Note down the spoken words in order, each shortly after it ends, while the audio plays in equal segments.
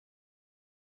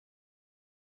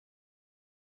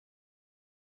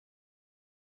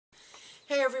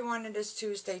Hey everyone, it is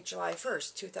Tuesday, July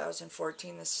 1st,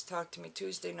 2014. This is Talk to Me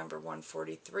Tuesday, number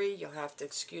 143. You'll have to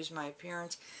excuse my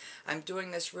appearance. I'm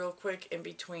doing this real quick in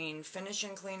between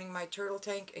finishing cleaning my turtle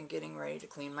tank and getting ready to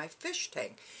clean my fish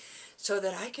tank, so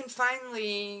that I can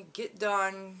finally get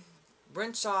done,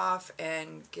 rinse off,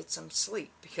 and get some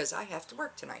sleep, because I have to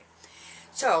work tonight.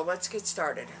 So, let's get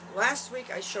started. Last week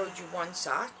I showed you one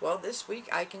sock. Well, this week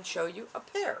I can show you a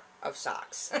pair of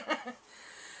socks.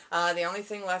 The only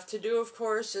thing left to do, of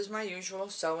course, is my usual,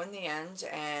 sew in the ends,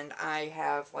 and I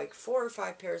have like 4 or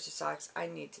 5 pairs of socks I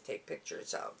need to take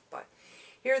pictures of, but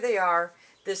here they are.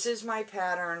 This is my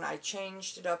pattern. I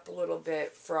changed it up a little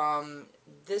bit from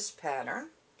this pattern,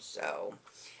 so,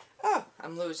 oh,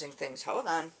 I'm losing things. Hold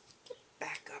on. Get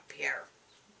back up here.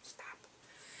 Stop.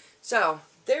 So,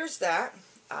 there's that.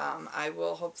 I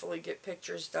will hopefully get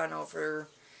pictures done over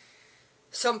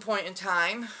some point in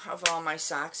time of all my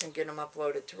socks and get them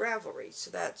uploaded to Ravelry.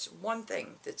 So that's one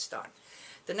thing that's done.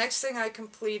 The next thing I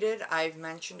completed, I've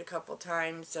mentioned a couple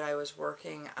times that I was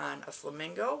working on a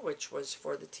Flamingo, which was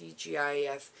for the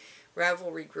TGIF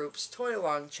Ravelry Group's Toy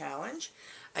Along Challenge.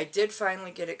 I did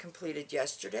finally get it completed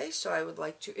yesterday, so I would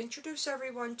like to introduce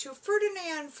everyone to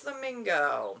Ferdinand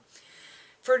Flamingo.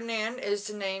 Ferdinand is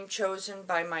the name chosen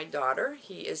by my daughter.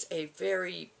 He is a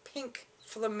very pink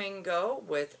flamingo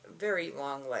with very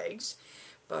long legs,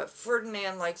 but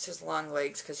Ferdinand likes his long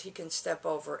legs because he can step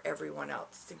over everyone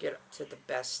else to get to the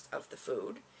best of the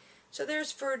food. So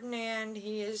there's Ferdinand.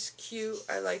 He is cute.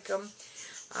 I like him.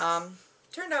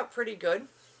 Turned out pretty good.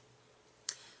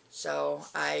 So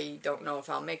I don't know if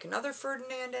I'll make another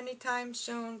Ferdinand anytime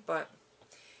soon, but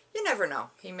you never know.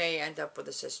 He may end up with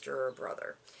a sister or a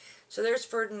brother. So there's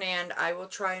Ferdinand. I will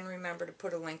try and remember to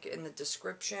put a link in the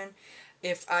description.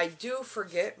 If I do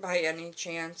forget by any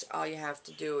chance, all you have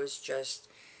to do is just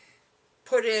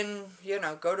put in,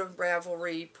 go to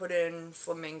Ravelry, put in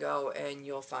Flamingo, and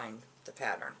you'll find the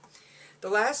pattern.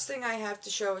 The last thing I have to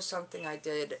show is something I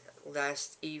did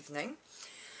last evening.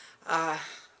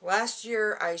 Last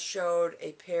year I showed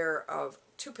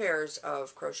two pairs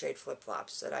of crocheted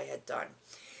flip-flops that I had done.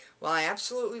 Well, I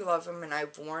absolutely love them, and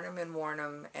I've worn them and worn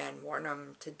them and worn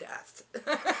them to death.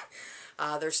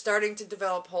 They're starting to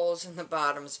develop holes in the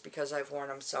bottoms because I've worn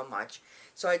them so much.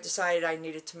 So I decided I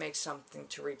needed to make something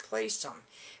to replace them.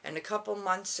 And a couple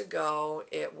months ago,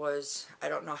 it was, I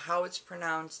don't know how it's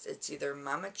pronounced, it's either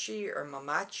Mamachi or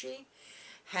Mamachi,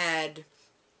 had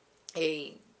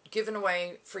given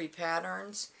away free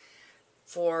patterns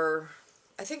for,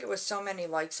 I think it was so many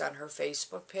likes on her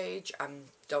Facebook page.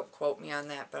 Don't quote me on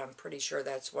that, but I'm pretty sure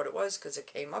that's what it was because it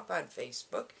came up on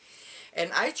Facebook.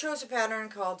 And I chose a pattern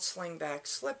called Slingback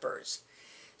slippers.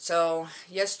 So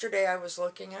yesterday I was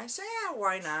looking and I said, yeah,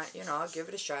 why not? I'll give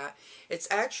it a shot. It's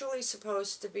actually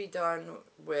supposed to be done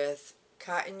with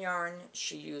cotton yarn.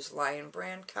 She used Lion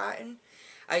brand cotton.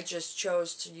 I just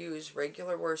chose to use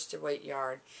regular worsted weight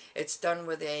yarn. It's done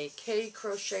with a K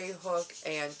crochet hook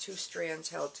and 2 strands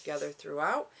held together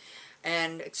throughout.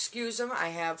 And excuse them, I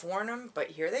have worn them, but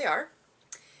here they are.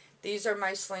 These are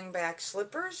my Slingback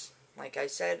slippers. Like I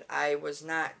said, I was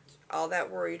not all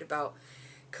that worried about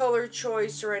color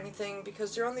choice or anything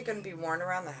because they're only going to be worn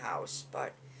around the house.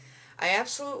 But I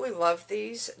absolutely love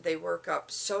these. They work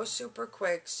up so super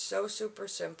quick, so super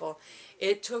simple.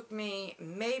 It took me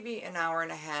maybe an hour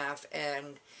and a half,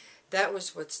 and that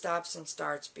was with stops and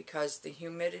starts because the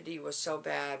humidity was so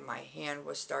bad. My hand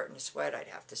was starting to sweat. I'd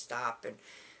have to stop and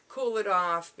cool it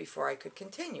off before I could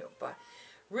continue. But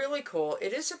really cool.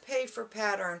 It is a pay for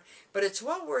pattern, but it's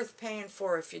well worth paying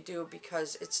for if you do,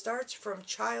 because it starts from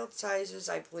child sizes,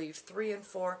 I believe 3 and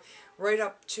 4, right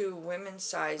up to women's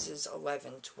sizes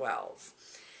 11, 12.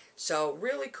 So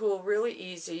really cool, really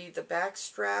easy. The back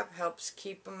strap helps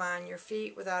keep them on your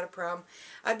feet without a problem.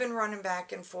 I've been running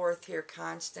back and forth here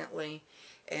constantly,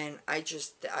 and I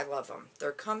love them.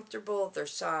 They're comfortable, they're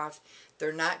soft,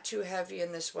 they're not too heavy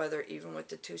in this weather, even with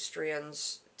the 2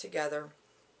 strands together.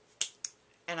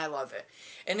 And I love it.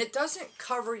 And it doesn't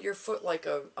cover your foot like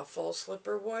a full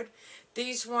slipper would.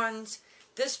 These ones,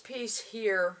 this piece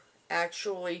here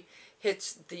actually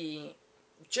hits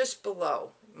just below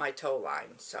my toe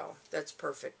line. So that's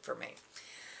perfect for me.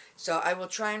 So I will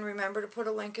try and remember to put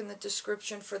a link in the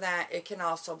description for that. It can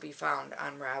also be found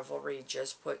on Ravelry.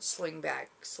 Just put Slingback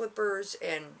slippers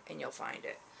and you'll find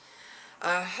it.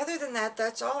 Other than that,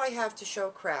 that's all I have to show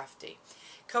crafty.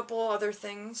 Couple other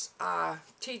things.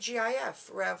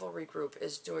 TGIF Ravelry Group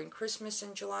is doing Christmas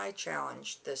in July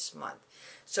challenge this month.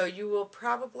 So you will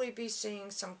probably be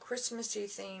seeing some Christmassy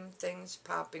themed things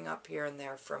popping up here and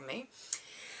there from me.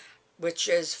 which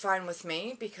is fine with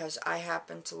me because I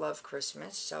happen to love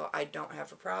Christmas, so I don't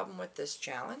have a problem with this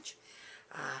challenge.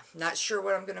 Not sure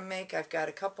what I'm going to make. I've got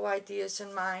a couple ideas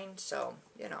in mind, so,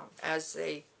 you know, as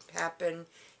they happen,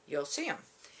 you'll see them.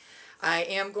 I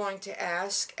am going to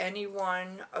ask any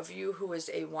one of you who is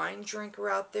a wine drinker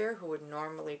out there who would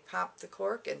normally pop the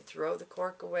cork and throw the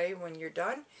cork away when you're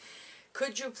done,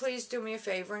 could you please do me a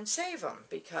favor and save them?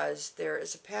 Because there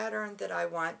is a pattern that I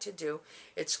want to do.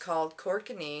 It's called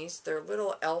corkinese. They're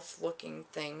little elf-looking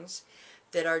things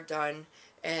that are done,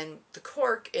 and the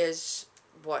cork is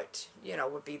what, you know,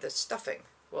 would be the stuffing,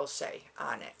 we'll say,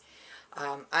 on it.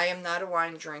 I am not a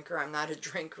wine drinker. I'm not a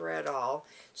drinker at all.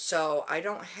 So I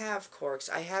don't have corks.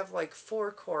 I have like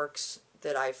 4 corks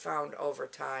that I found over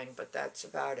time, but that's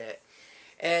about it.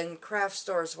 And craft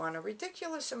stores want a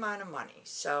ridiculous amount of money.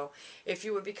 So if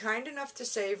you would be kind enough to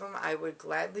save them, I would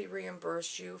gladly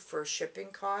reimburse you for shipping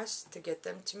costs to get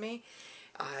them to me.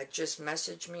 Just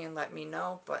message me and let me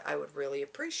know, but I would really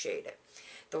appreciate it.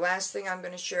 The last thing I'm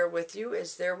going to share with you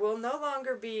is there will no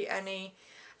longer be any,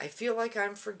 I feel like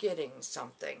I'm forgetting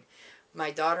something.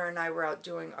 My daughter and I were out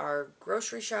doing our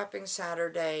grocery shopping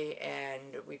Saturday,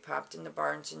 and we popped into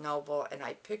Barnes & Noble, and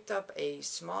I picked up a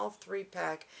small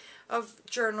 3-pack of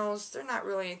journals. They're not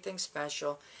really anything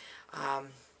special.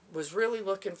 Was really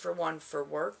looking for one for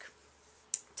work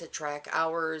to track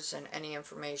hours and any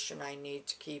information I need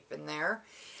to keep in there.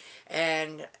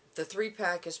 And the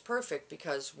 3-pack is perfect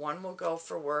because one will go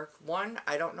for work. One,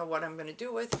 I don't know what I'm going to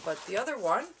do with, but the other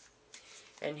one,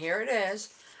 and here it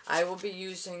is, I will be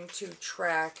using to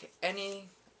track any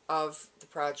of the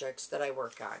projects that I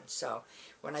work on. So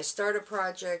when I start a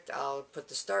project, I'll put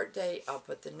the start date, I'll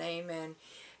put the name in.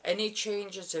 Any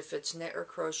changes, if it's knit or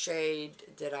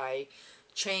crocheted, did I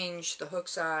change the hook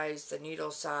size, the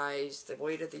needle size, the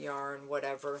weight of the yarn,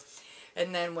 whatever.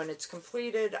 And then when it's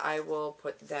completed, I will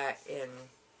put that in,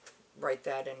 write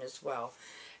that in as well.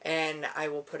 And I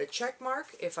will put a check mark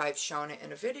if I've shown it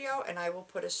in a video, and I will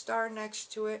put a star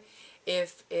next to it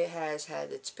if it has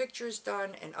had its pictures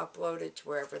done and uploaded to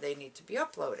wherever they need to be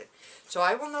uploaded. So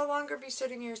I will no longer be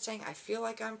sitting here saying, I feel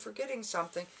like I'm forgetting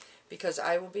something, because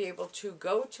I will be able to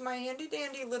go to my handy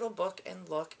dandy little book and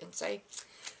look and say,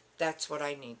 that's what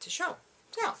I need to show.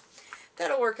 So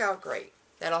that'll work out great.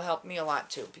 That'll help me a lot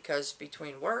too, because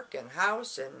between work and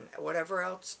house and whatever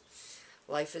else,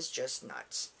 life is just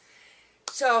nuts.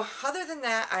 So other than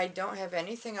that, I don't have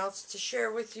anything else to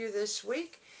share with you this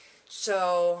week.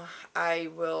 So I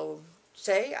will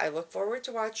say I look forward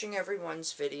to watching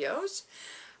everyone's videos.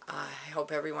 I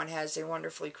hope everyone has a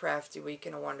wonderfully crafty week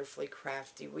and a wonderfully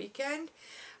crafty weekend.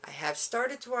 I have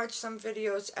started to watch some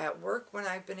videos at work when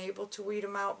I've been able to weed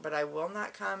them out, but I will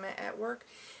not comment at work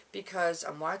because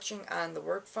I'm watching on the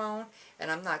work phone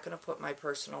and I'm not going to put my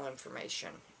personal information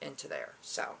into there.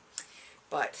 So,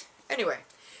 but anyway,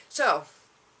 so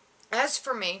as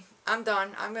for me, I'm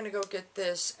done. I'm going to go get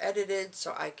this edited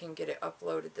so I can get it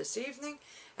uploaded this evening.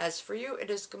 As for you, it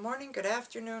is good morning, good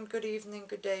afternoon, good evening,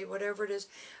 good day, whatever it is.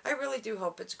 I really do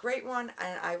hope it's a great one,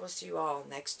 and I will see you all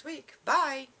next week.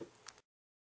 Bye!